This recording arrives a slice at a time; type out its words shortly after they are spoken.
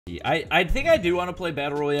I think I do want to play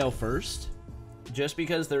Battle Royale first, just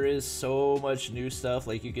because there is so much new stuff.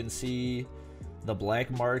 Like, you can see the black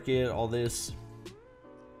market, all this.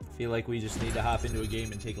 I feel like we just need to hop into a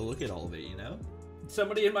game and take a look at all of it, you know?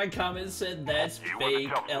 Somebody in my comments said that's fake,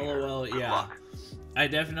 LOL. Yeah, I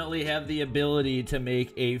definitely have the ability to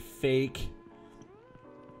make a fake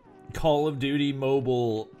Call of Duty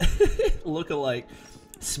mobile look-alike.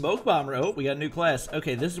 Smoke bomber. Oh, we got a new class.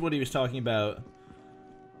 Okay, this is what he was talking about.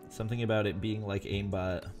 Something about it being like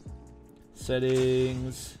aimbot.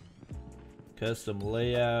 Settings. Custom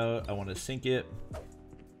layout. I want to sync it.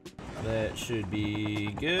 That should be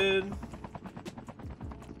good.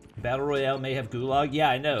 Battle Royale may have gulag. Yeah,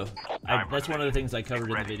 I know. That's one of the things I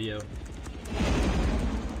covered in the video.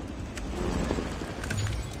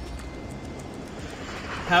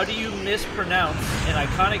 How do you mispronounce an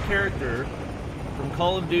iconic character from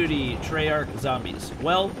Call of Duty Treyarch Zombies?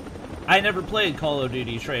 Well, I never played Call of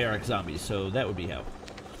Duty Treyarch Zombies, so that would be how.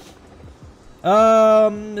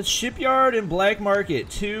 Shipyard and Black Market,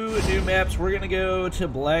 2 new maps. We're gonna go to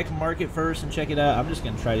Black Market first and check it out. I'm just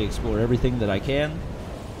gonna try to explore everything that I can.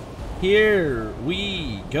 Here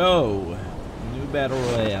we go. New Battle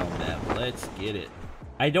Royale map. Let's get it.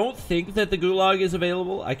 I don't think that the gulag is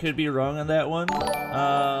available. I could be wrong on that one.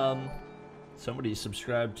 Somebody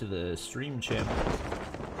subscribed to the stream channel.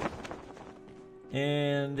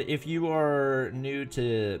 And if you are new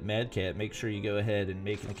to Madcat, make sure you go ahead and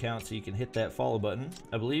make an account so you can hit that follow button.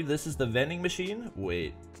 I believe this is the vending machine.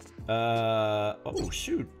 Wait. Oh,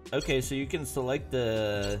 shoot. Okay, so you can select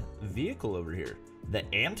the vehicle over here. The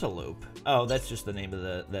Antelope. Oh, that's just the name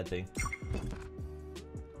of that thing.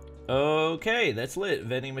 Okay, that's lit.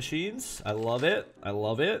 Vending machines. I love it. I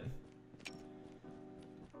love it.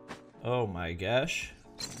 Oh my gosh.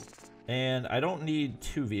 And I don't need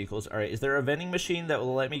 2 vehicles. Alright, is there a vending machine that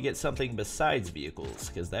will let me get something besides vehicles?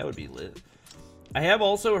 Because that would be lit. I have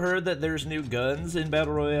also heard that there's new guns in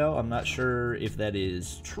Battle Royale. I'm not sure if that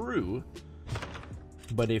is true.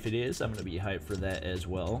 But if it is, I'm going to be hyped for that as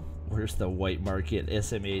well. Where's the white market?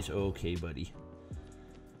 SMH. Okay, buddy.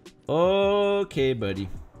 Okay, buddy.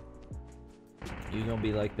 You gonna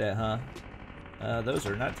be like that, huh? Those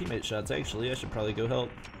are not teammate shots, actually. I should probably go help.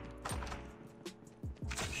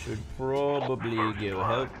 Should probably go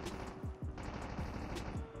help.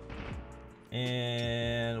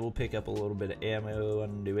 And we'll pick up a little bit of ammo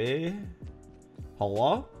on the way.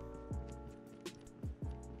 Hello?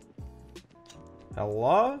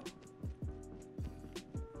 Hello?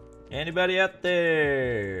 Anybody out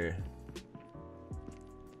there?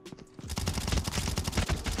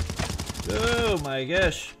 Oh my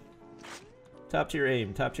gosh. Top tier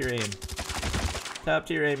aim, top tier aim. Top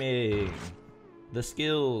tier aiming. The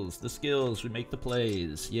skills, we make the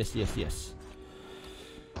plays. Yes, yes, yes.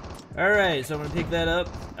 Alright, so I'm gonna pick that up.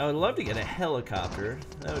 I would love to get a helicopter.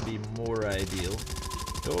 That would be more ideal.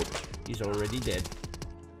 Oh, he's already dead.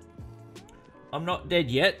 I'm not dead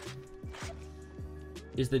yet.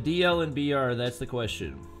 Is the DL and BR? That's the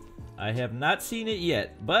question. I have not seen it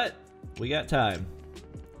yet, but we got time.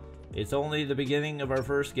 It's only the beginning of our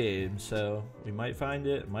first game, so we might find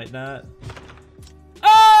it, might not.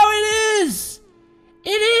 Oh, it is! It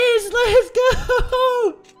is! Let's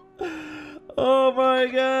go! Oh my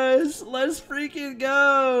gosh, let's freaking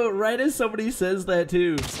go! Right as somebody says that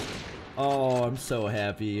too. Oh, I'm so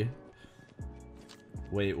happy.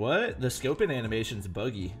 Wait, what? The scoping animation's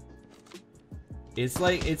buggy. It's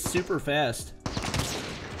like, it's super fast.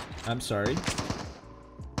 I'm sorry.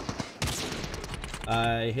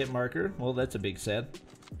 I hit marker. Well, that's a big sad.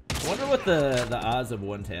 I wonder what the odds of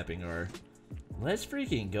one tapping are. Let's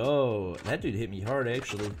freaking go. That dude hit me hard,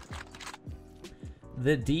 actually.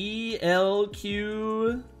 The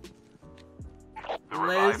DLQ.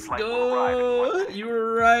 Let's go. You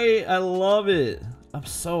were right. I love it. I'm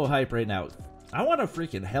so hyped right now. I want a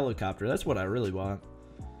freaking helicopter. That's what I really want.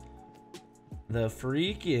 The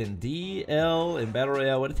freaking DL in Battle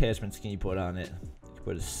Royale. What attachments can you put on it? You can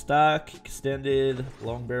put a stock, extended,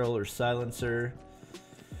 long barrel, or silencer.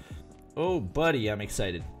 Oh, buddy, I'm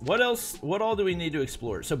excited. What else? What all do we need to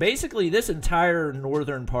explore? So basically, this entire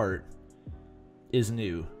northern part is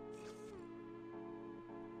new.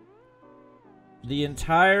 The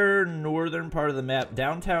entire northern part of the map.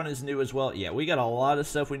 Downtown is new as well. Yeah, we got a lot of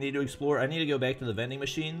stuff we need to explore. I need to go back to the vending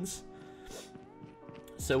machines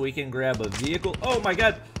so we can grab a vehicle. Oh my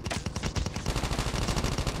god!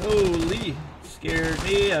 Holy! Scared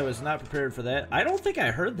me. I was not prepared for that. I don't think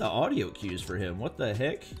I heard the audio cues for him. What the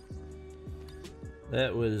heck?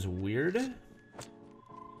 That was weird.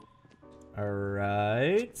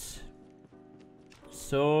 Alright.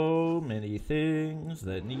 So many things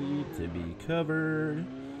that need to be covered.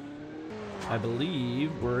 I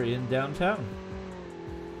believe we're in downtown.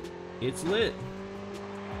 It's lit.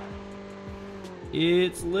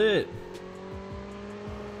 It's lit.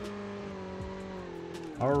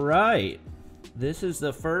 Alright. This is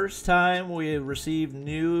the first time we have received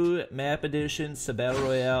new map additions to Battle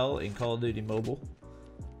Royale in Call of Duty Mobile.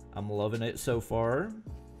 I'm loving it so far.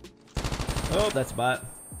 Oh, that's a bot.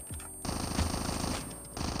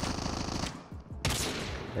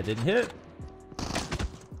 That didn't hit.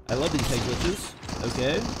 I love these head glitches.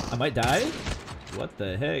 Okay. I might die? What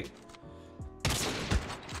the heck?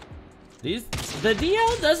 The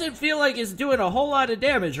DL doesn't feel like it's doing a whole lot of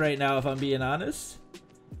damage right now, if I'm being honest.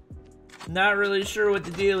 Not really sure what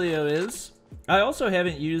the dealio is. I also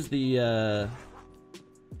haven't used the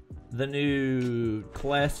new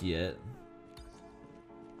class yet.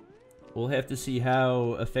 We'll have to see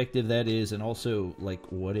how effective that is and also like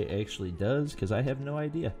what it actually does, because I have no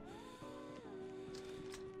idea.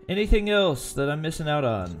 Anything else that I'm missing out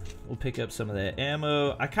on? We'll pick up some of that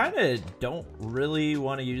ammo. I kind of don't really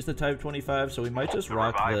want to use the Type 25, so we might just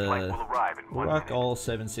rock all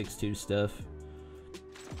 7.62 stuff.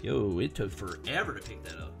 Yo, it took forever to pick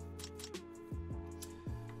that up.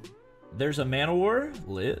 There's a Man of War.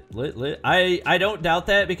 Lit. I don't doubt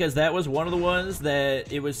that, because that was one of the ones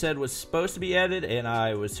that it was said was supposed to be added, and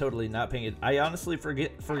I was totally not paying it. I honestly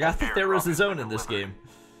forgot that there was a zone in this game.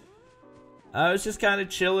 I was just kind of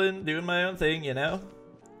chilling, doing my own thing, you know?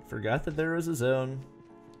 Forgot that there was a zone.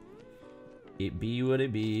 It be what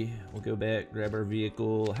it be. We'll go back, grab our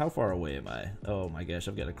vehicle. How far away am I? Oh my gosh,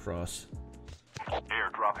 I've got to cross.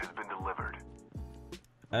 Airdrop has been delivered.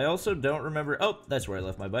 I also don't remember. Oh, that's where I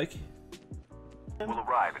left my bike. Will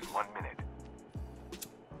arrive in 1 minute.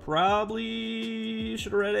 Probably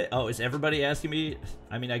should have read it. Oh, is everybody asking me?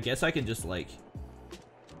 I mean, I guess I can just like...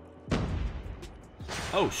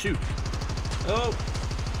 Oh, shoot. Oh.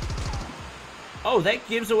 Oh, that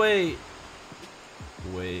gives away...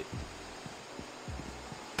 Wait.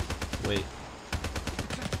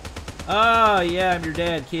 Oh, yeah, I'm your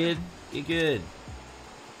dad, kid. Get good.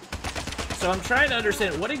 So I'm trying to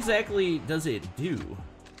understand, what exactly does it do?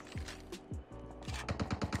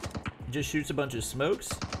 It just shoots a bunch of smokes?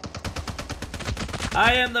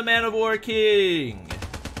 I am the Man of War King!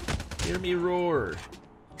 Hear me roar.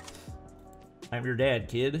 I'm your dad,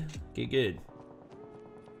 kid. Get good.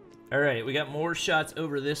 Alright, we got more shots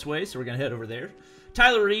over this way, so we're gonna head over there.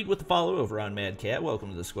 Tyler Reed with the follow over on Mad Cat. Welcome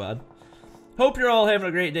to the squad. Hope you're all having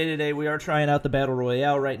a great day today. We are trying out the Battle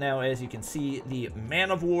Royale right now. As you can see, the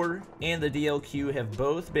Man of War and the DLQ have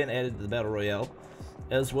both been added to the Battle Royale,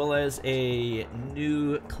 as well as a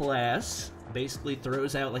new class. Basically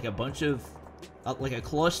throws out like a bunch of, like a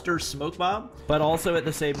cluster smoke bomb, but also at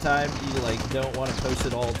the same time, you like don't want to post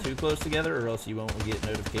it all too close together, or else you won't get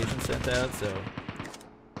notifications sent out. So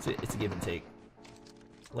it's a give and take.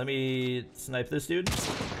 Let me snipe this dude.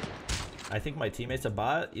 I think my teammate's a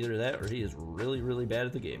bot. Either that or he is really, really bad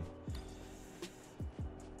at the game.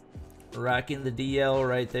 Rocking the DL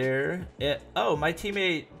right there. Oh, my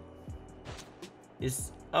teammate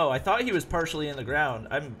is... Oh, I thought he was partially in the ground.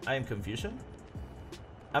 I'm Confucian.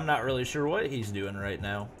 I'm not really sure what he's doing right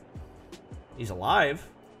now. He's alive.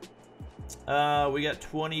 We got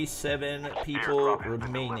 27 people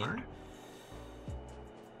remaining.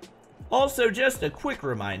 Also, just a quick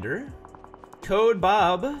reminder. Code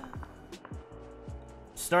Bob,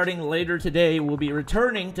 starting later today, will be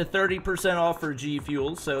returning to 30% off for G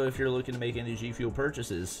Fuel. So if you're looking to make any G Fuel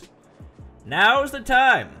purchases, now is the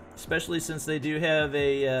time. Especially since they do have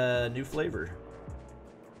a new flavor.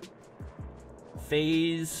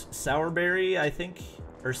 Phase Sourberry, I think.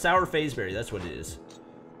 Or Sour Phaseberry, that's what it is.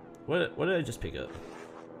 What did I just pick up?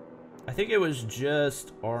 I think it was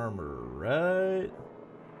just armor, right?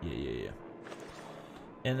 Yeah.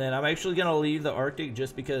 And then I'm actually going to leave the Arctic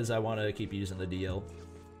just because I want to keep using the DL.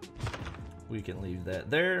 We can leave that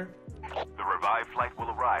there. The revived flight will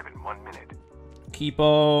arrive in 1 minute. Keep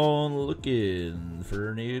on looking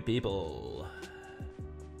for new people.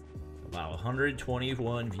 Wow,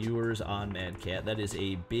 121 viewers on Mad Cat. That is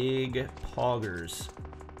a big poggers.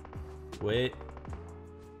 Wait.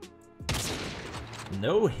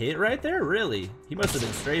 No hit right there? Really? He must have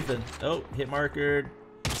been strafing. Oh, hit marker.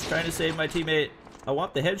 Trying to save my teammate. I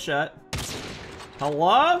want the headshot.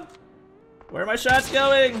 Hello? Where are my shots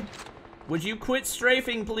going? Would you quit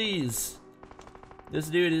strafing, please? This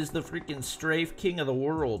dude is the freaking strafe king of the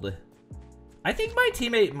world. I think my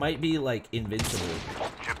teammate might be, like, invincible.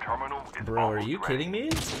 Bro, are you kidding me?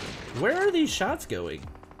 Where are these shots going?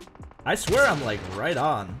 I swear I'm, like, right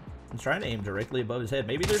on. I'm trying to aim directly above his head.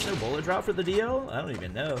 Maybe there's no bullet drop for the DL? I don't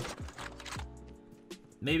even know.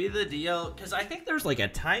 Maybe the DL, because I think there's like a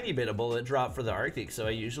tiny bit of bullet drop for the Arctic, so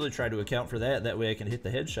I usually try to account for that. That way I can hit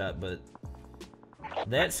the headshot, but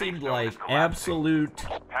that seemed like absolute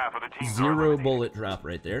zero bullet drop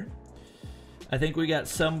right there. I think we got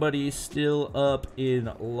somebody still up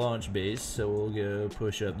in launch base, so we'll go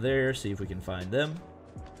push up there, see if we can find them.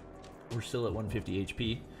 We're still at 150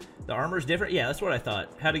 HP. The armor's different? Yeah, that's what I thought.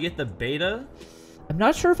 How to get the beta? I'm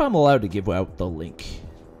not sure if I'm allowed to give out the link,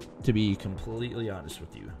 to be completely honest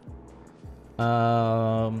with you.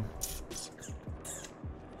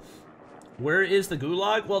 Where is the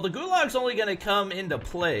gulag? Well, the gulag's only going to come into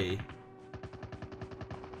play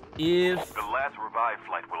if... The last revive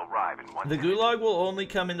flight will arrive in 1 minute. The gulag will only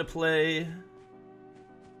come into play...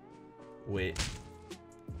 Wait.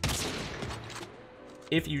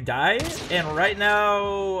 If you die, and right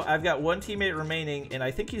now I've got one teammate remaining, and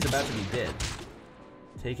I think he's about to be dead.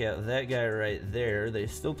 Take out that guy right there. They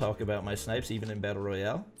still talk about my snipes, even in Battle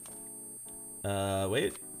Royale.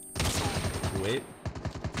 Wait. Wait.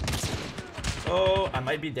 Oh, I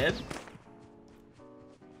might be dead.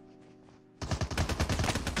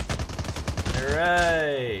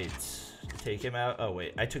 Alright. Take him out. Oh,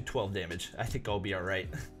 wait. I took 12 damage. I think I'll be alright.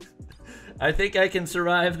 I think I can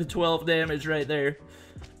survive the 12 damage right there.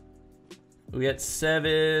 We got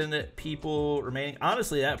 7 people remaining.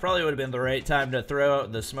 Honestly, that probably would have been the right time to throw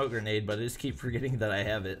out the smoke grenade, but I just keep forgetting that I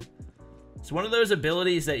have it. It's one of those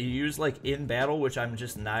abilities that you use like in battle, which I'm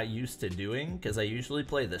just not used to doing, because I usually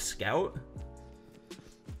play the scout,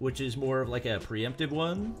 which is more of like a preemptive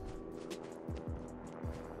one.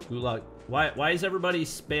 Gulag. Why is everybody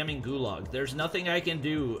spamming gulag? There's nothing I can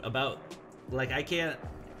do about, like, I can't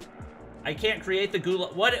create the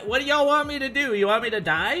gulag. What do y'all want me to do? You want me to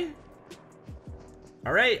die?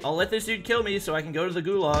 Alright, I'll let this dude kill me so I can go to the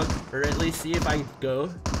gulag, or at least see if I go.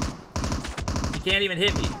 He can't even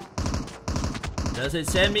hit me. Does it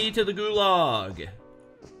send me to the gulag?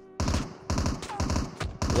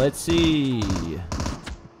 Let's see.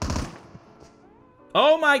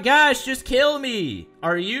 Oh my gosh, just kill me.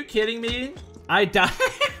 Are you kidding me? I died.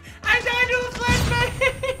 I died to a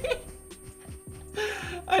flashbang.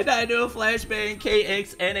 I died to a flashbang.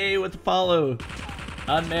 KXNA with the follow.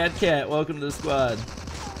 On Mad Cat, welcome to the squad.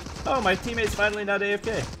 Oh, my teammate's finally not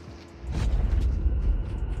AFK.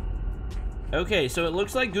 Okay, so it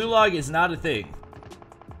looks like gulag is not a thing.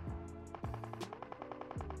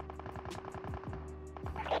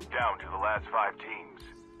 Down to the last 5 teams.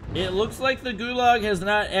 It looks like the gulag has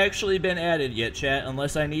not actually been added yet, chat,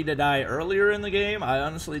 unless I need to die earlier in the game. I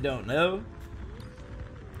honestly don't know.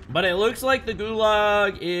 But it looks like the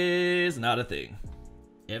gulag is not a thing.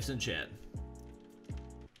 F's in chat.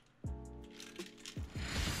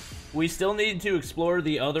 We still need to explore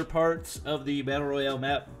the other parts of the Battle Royale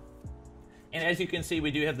map. And as you can see,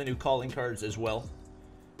 we do have the new calling cards as well.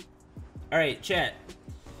 Alright, chat.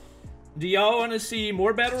 Do y'all want to see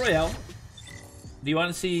more Battle Royale? Do you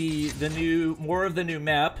want to see the more of the new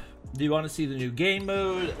map? Do you want to see the new game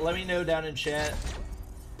mode? Let me know down in chat.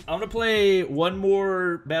 I'm going to play one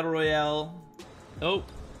more Battle Royale. Oh.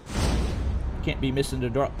 Can't be missing the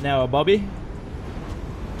drop now, Bobby.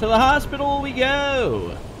 To the hospital we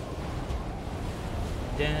go.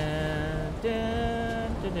 Dun,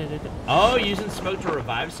 dun, dun, dun, dun, dun. Oh, using smoke to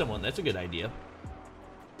revive someone. That's a good idea.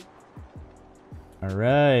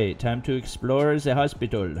 Alright, time to explore the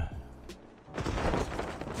hospital.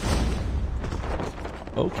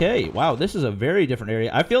 Okay, wow, this is a very different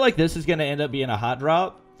area. I feel like this is going to end up being a hot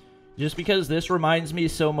drop. Just because this reminds me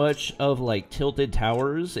so much of, like, Tilted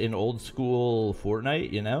Towers in old school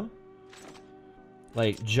Fortnite, you know?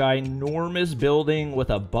 Like, ginormous building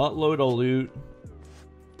with a buttload of loot.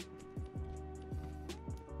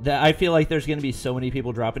 That I feel like there's going to be so many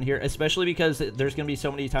people dropping here, especially because there's going to be so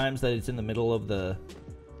many times that it's in the middle of the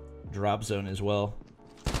drop zone as well.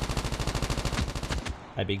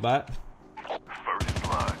 Hi, Big Bot. First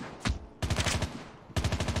blood.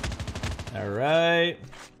 Alright.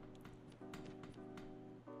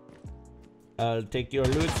 I'll take your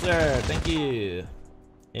loot, sir. Thank you.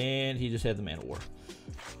 And he just had the Man of War.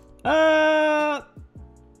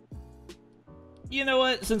 You know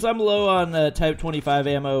what? Since I'm low on Type 25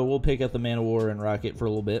 ammo, we'll pick up the Man of War and rocket for a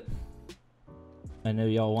little bit. I know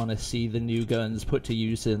y'all want to see the new guns put to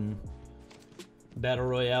use in Battle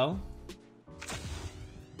Royale.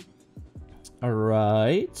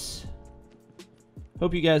 Alright.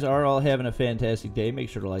 Hope you guys are all having a fantastic day. Make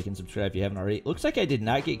sure to like and subscribe if you haven't already. Looks like I did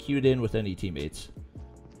not get queued in with any teammates.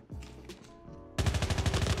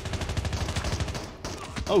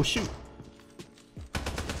 Oh, shoot.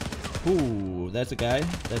 Ooh, that's a guy.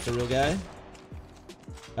 That's a real guy.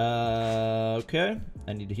 Okay.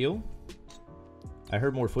 I need to heal. I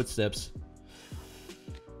heard more footsteps.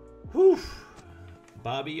 Whew.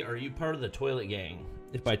 Bobby, are you part of the toilet gang?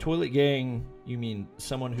 If by toilet gang you mean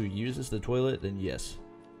someone who uses the toilet, then yes.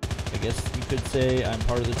 I guess you could say I'm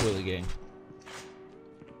part of the toilet gang.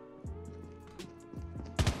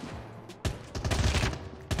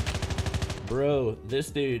 Bro, this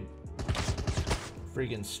dude,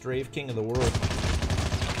 freaking strafe king of the world.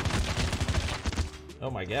 Oh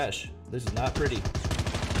my gosh, this is not pretty.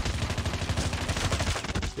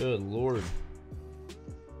 Good lord.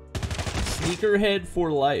 Sneakerhead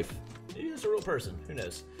for life. Maybe it's a real person. Who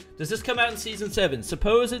knows? Does this come out in Season 7?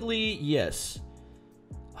 Supposedly, yes.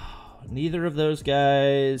 Oh, neither of those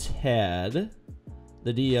guys had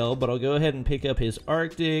the DL, but I'll go ahead and pick up his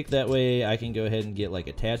Arctic. That way I can go ahead and get, like,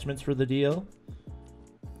 attachments for the DL.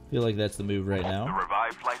 Feel like that's the move right now. The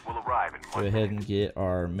revived flight will arrive in 1 Go ahead and get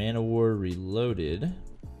our Man of War reloaded.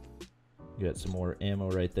 Got some more ammo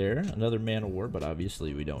right there. Another Man of War, but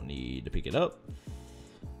obviously we don't need to pick it up.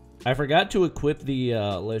 I forgot to equip the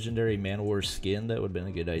legendary Man of War skin. That would have been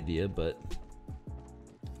a good idea, but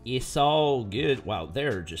it's all good. Wow,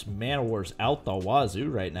 they're just Man of Wars out the wazoo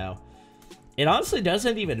right now. It honestly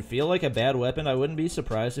doesn't even feel like a bad weapon. I wouldn't be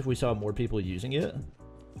surprised if we saw more people using it.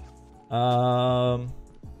 Well,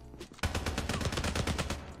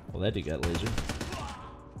 that dude got lasered.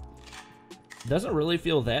 Doesn't really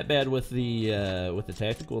feel that bad with the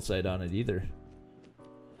tactical sight on it either.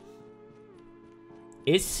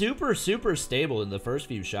 It's super, super stable in the first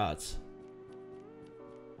few shots.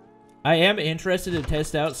 I am interested to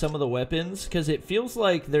test out some of the weapons because it feels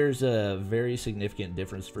like there's a very significant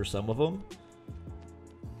difference for some of them.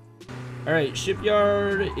 Alright,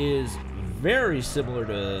 Shipyard is very similar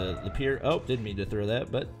to the pier. Oh, didn't mean to throw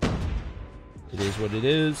that, but it is what it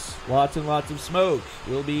is. Lots and lots of smoke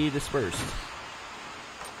will be dispersed.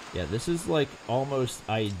 Yeah, this is like almost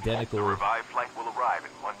identical. The revived flight will arrive in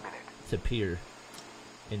 1 minute. To pier.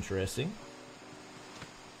 Interesting.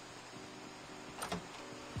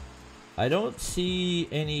 I don't see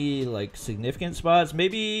any like significant spots.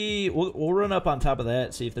 Maybe we'll run up on top of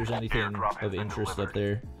that, see if there's anything of interest up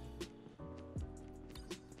there.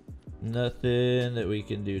 Nothing that we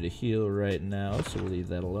can do to heal right now, so we'll leave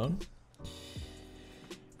that alone.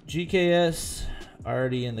 GKS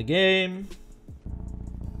already in the game.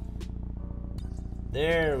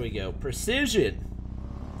 There we go. Precision.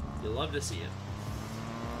 You'll love to see it.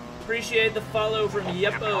 Appreciate the follow from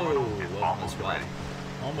Yeppo. Welcome to the squad.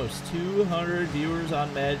 Almost 200 viewers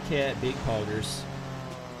on Mad Cat Big Poggers.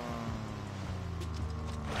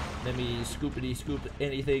 Let me scoopity scoop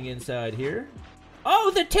anything inside here.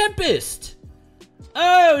 Oh, the Tempest!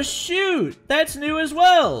 Oh, shoot! That's new as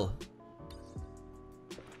well!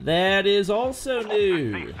 That is also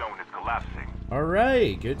new. The safe zone is collapsing.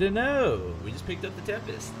 Alright, good to know. We just picked up the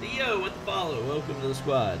Tempest. Theo with the follow. Welcome to the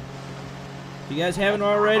squad. If you guys haven't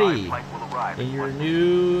already, and you're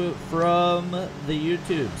new from the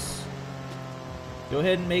YouTubes, go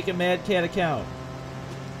ahead and make a Mad Cat account.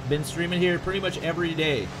 Been streaming here pretty much every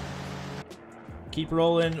day. Keep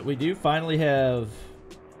rolling. We do finally have...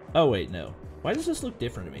 Oh, wait, no. Why does this look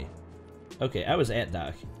different to me? Okay, I was at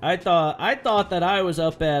dock. I thought that I was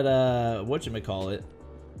up at, whatchamacallit.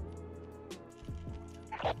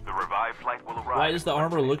 The revived flight will arrive. Why does the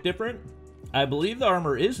armor look different? I believe the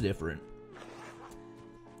armor is different.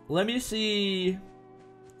 Let me see.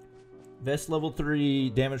 Vest level 3,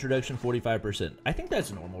 damage reduction 45%. I think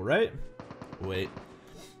that's normal, right? Wait.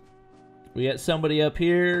 We got somebody up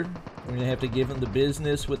here. We're gonna have to give him the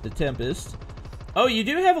business with the Tempest. Oh, you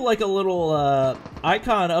do have like a little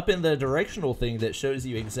icon up in the directional thing that shows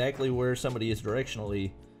you exactly where somebody is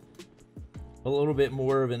directionally. A little bit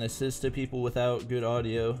more of an assist to people without good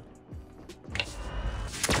audio.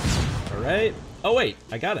 Alright. Oh wait,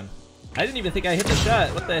 I got him. I didn't even think I hit the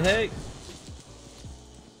shot. What the heck?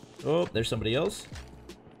 Oh, there's somebody else.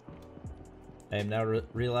 I am now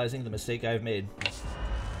realizing the mistake I've made.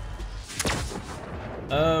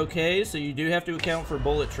 Okay, so you do have to account for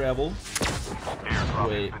bullet travel.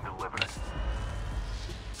 Wait.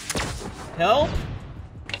 Help?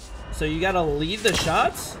 So you gotta lead the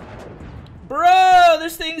shots? Bro,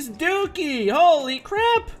 this thing's dookie! Holy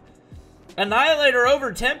crap! Annihilator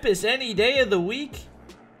over Tempest any day of the week?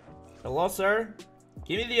 Hello, sir?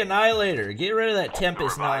 Give me the Annihilator. Get rid of that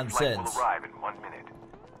Tempest nonsense.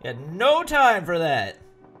 You had no time for that.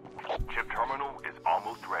 Chip terminal is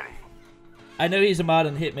almost ready. I know he's a mod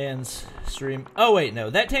on Hitman's stream. Oh, wait, no.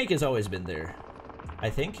 That tank has always been there. I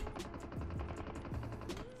think.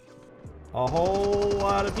 A whole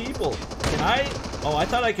lot of people. Can I? Oh, I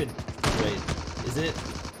thought I could. Wait. Is it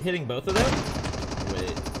hitting both of them?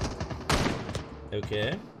 Wait.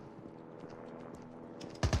 Okay.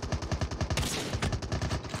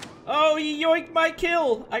 Oh, he yoinked my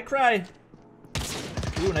kill. I cry.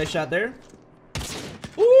 Ooh, nice shot there.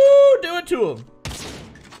 Ooh, do it to him.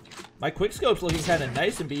 My quickscope's looking kind of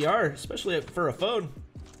nice in BR, especially for a phone.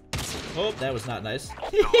 Oh, that was not nice.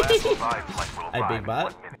 Hi, big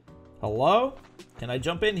bot. Hello? Can I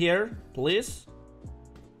jump in here, please?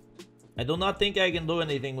 I do not think I can do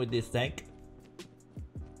anything with this tank.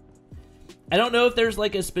 I don't know if there's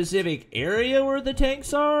like a specific area where the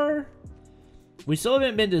tanks are. We still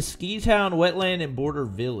haven't been to Ski Town, Wetland, and Border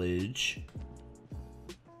Village.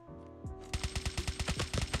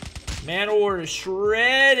 Man War is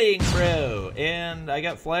shredding, bro. And I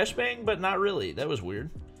got flashbang, but not really. That was weird.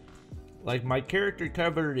 Like, my character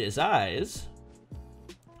covered his eyes,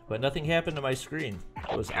 but nothing happened to my screen.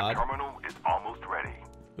 That was odd. Terminal is almost ready.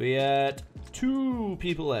 We got 2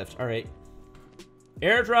 people left. All right.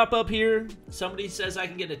 Airdrop up here. Somebody says I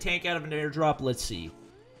can get a tank out of an airdrop. Let's see.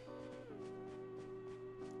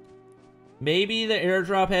 Maybe the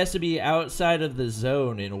airdrop has to be outside of the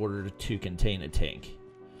zone in order to contain a tank.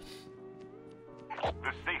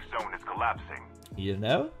 The safe zone is collapsing. You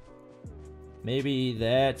know? Maybe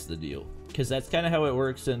that's the deal. Because that's kind of how it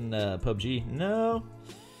works in PUBG. No.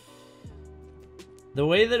 The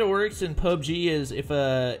way that it works in PUBG is if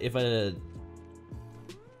a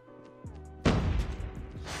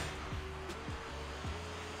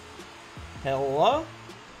Hello?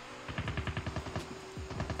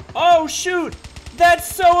 Oh shoot!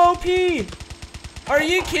 That's so OP! Are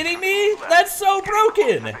you kidding me? That's so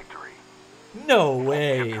broken! No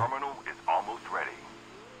way. Terminal is almost ready.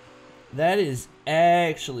 That is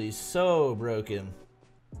actually so broken.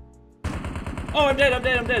 Oh, I'm dead, I'm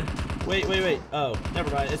dead, I'm dead. Wait, wait, wait. Oh, never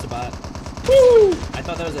mind, it's a bot. Woo! I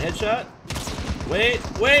thought that was a headshot. Wait,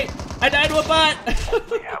 wait! I died to a bot!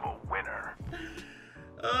 We have a winner.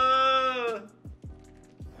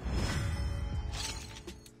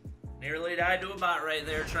 Nearly died to a bot right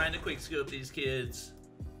there trying to quickscope these kids.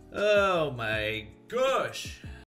 Oh my gosh.